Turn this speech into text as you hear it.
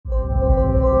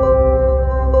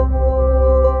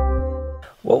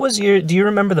was do you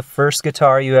remember the first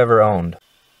guitar you ever owned?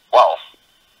 Well,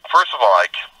 first of all,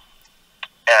 like,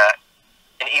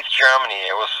 in East Germany,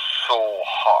 it was so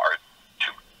hard to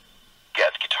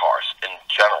get guitars in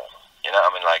general. You know,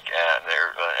 I mean, like,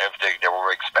 they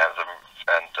were expensive.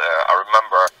 And I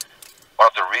remember one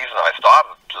of the reasons I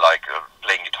started, like,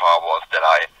 playing guitar was that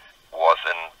I was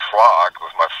in Prague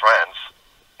with my friends.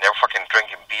 They were fucking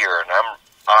drinking beer, and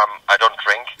I don't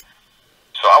drink.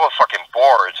 So I was fucking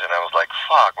bored, and I was like,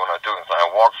 fuck, what am I doing? So I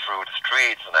walked through the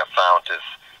streets, and I found this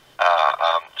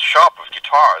shop with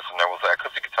guitars, and there was an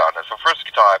acoustic guitar. And so the first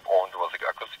guitar I owned was an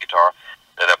acoustic guitar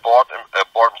that I bought in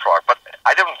Prague. But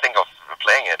I didn't think of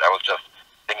playing it. I was just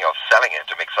thinking of selling it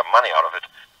to make some money out of it.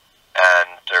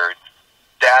 And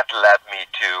that led me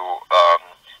to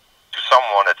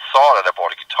someone that saw that I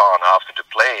bought a guitar and asked me to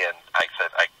play, and I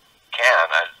said, I can.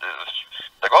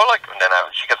 Like, oh, like, and then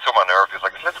she got so my nerves. She's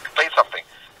like, let's play something.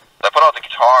 And I put out the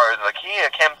guitar, and like, yeah,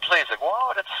 I can't play. It's like,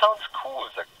 wow, that sounds cool.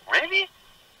 It's like, really?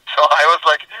 So I was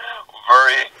like,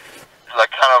 very, like,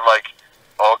 kind of like,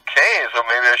 okay, so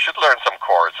maybe I should learn some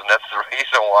chords, and that's the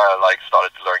reason why I like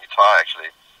started to learn guitar actually.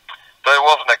 So it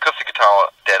was an acoustic guitar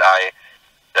that I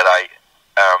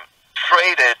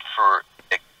traded for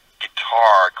a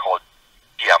guitar called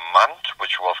Diamant,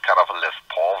 which was kind of a Les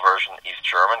Paul version, East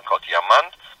German, called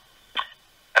Diamant.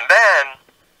 And then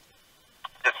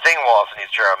the thing was in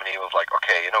East Germany, it was like,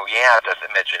 okay, you know, you had this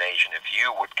imagination. If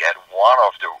you would get one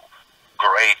of the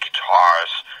great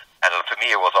guitars, and for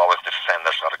me it was always the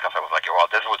Fender Stratocaster. I was like, well,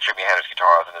 this was Jimi Hendrix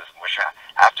guitars, and this which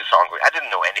have to sound good. I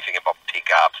didn't know anything about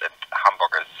pickups and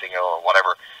Hamburger single or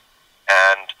whatever.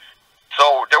 And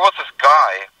so there was this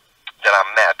guy that I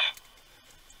met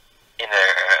in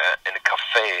a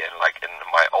cafe in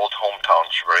my old hometown,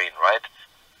 Schwerin, right?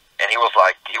 And he was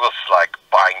like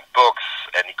buying books,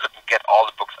 and he couldn't get all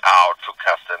the books out for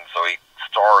customs, so he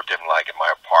stored them like in my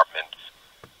apartment.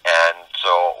 And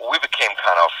so we became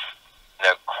kind of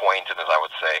an acquaintance, I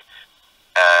would say.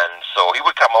 And so he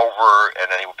would come over, and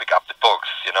then he would pick up the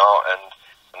books, you know. And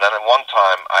then at one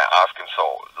time I asked him,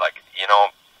 so like, you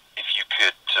know, if you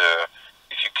could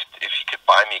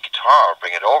buy me a guitar,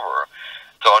 bring it over.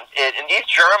 So in East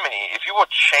Germany, if you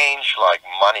would change like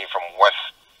money from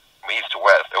east to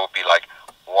west, it would be like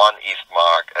 1 East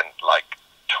mark and like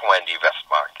 20 West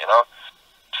mark, you know.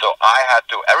 So I had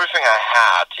to, everything I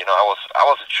had, you know, I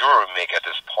was a jewelry maker at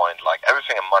this point. Like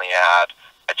everything and money I had,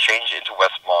 I changed it into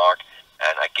Westmark,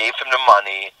 and I gave him the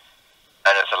money,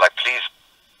 and I said, like, please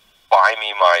buy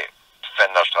me my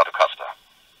Fender Stratocaster.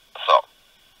 So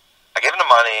I gave him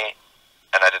the money,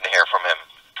 and I didn't hear from him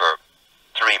for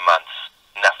 3 months.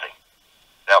 Nothing.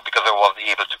 Now, because I wasn't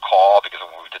able to call, because of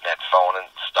the net phone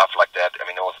and stuff like that. I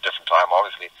mean, it was a different time,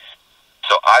 obviously.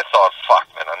 So I thought,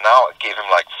 fuck, man. And now I gave him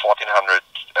like 1,400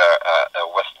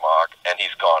 Westmark, and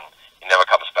he's gone. He never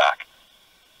comes back.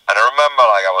 And I remember,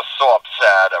 like, I was so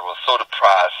upset. I was so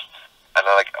depressed. And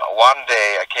then, like, one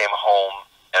day I came home,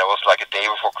 and it was like a day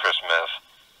before Christmas,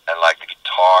 and like the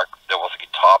guitar, there was a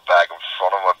guitar bag in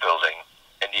front of my building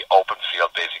in the open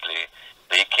field, basically.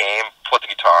 They came, put the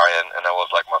guitar in, and I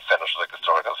was like, my Fender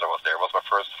Stratocaster was there. It was my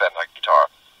first Fender guitar.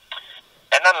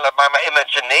 And then like, my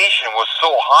imagination was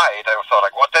so high that I thought,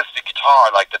 like, what is the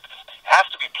guitar? Like, that has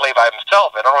to be played by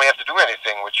himself. I don't really have to do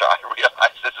anything, which I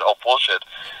realized this is all bullshit.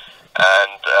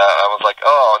 And I was like,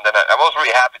 oh, and then I was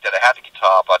really happy that I had the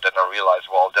guitar, but then I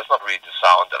realized, well, that's not really the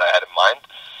sound that I had in mind.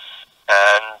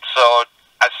 And so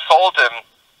I sold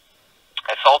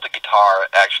the guitar,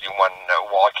 actually, when the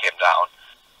wall came down.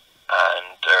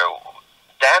 And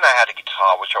then I had a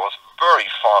guitar which I was very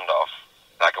fond of.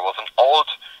 Like, it was an older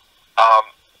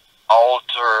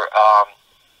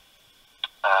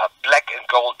black and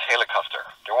gold Telecaster.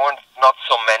 There weren't not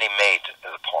so many made at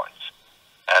the point.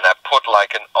 And I put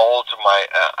like an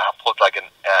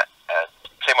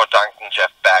Seymour Duncan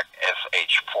Jeff Beck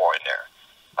SH4 in there,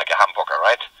 like a Hamburger,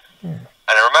 right?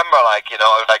 And I remember, like, you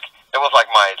know, like that was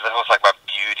like my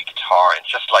beauty guitar, and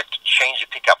just like to change the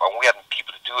pickup, and we had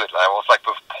people to do it. And I was like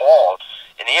with Paul,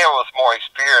 and he was more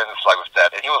experienced like with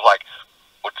that, and he was like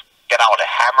would get out a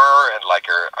hammer and like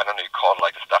I don't know, you call it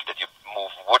like the stuff that you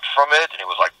move wood from it, and he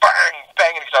was like bang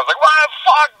bang, and I was like, what,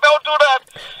 fuck, don't do that.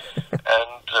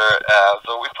 And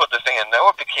so we put the thing in.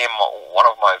 Now it became one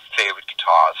of my favorite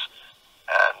guitars.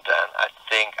 And then I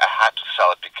think I had to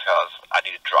sell it because I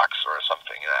needed drugs or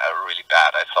something. Really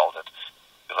bad. I sold it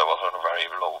because I was on a very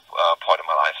low point in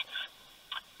my life.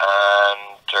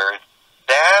 And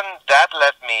then that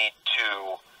led me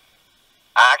to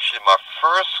actually my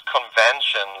first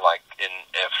convention, like in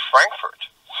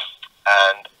Frankfurt.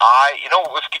 And you know,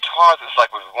 with guitars, it's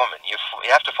like with women. You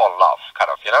have to fall in love, kind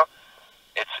of, you know.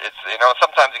 it's you know,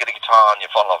 sometimes you get a guitar and you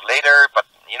fall in love later, but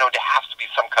you know, there has to be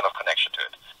some kind of connection to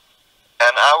it.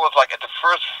 And I was like, at the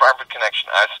first Frankfurt connection,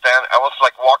 I was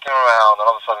like walking around, and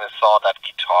all of a sudden I saw that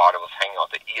guitar that was hanging on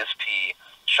the ESP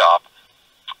shop,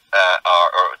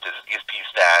 or this ESP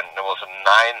stand, and it was a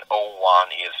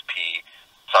 901 ESP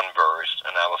Sunburst,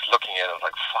 and I was looking at it, I was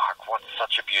like, fuck, what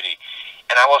such a beauty.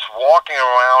 And I was walking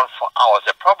around for hours.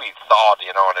 I probably thought,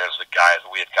 you know, there's a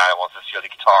weird guy who wants to steal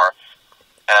the guitar.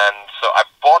 And so I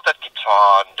bought that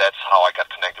guitar, and that's how I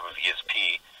got connected with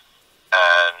ESP.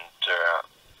 And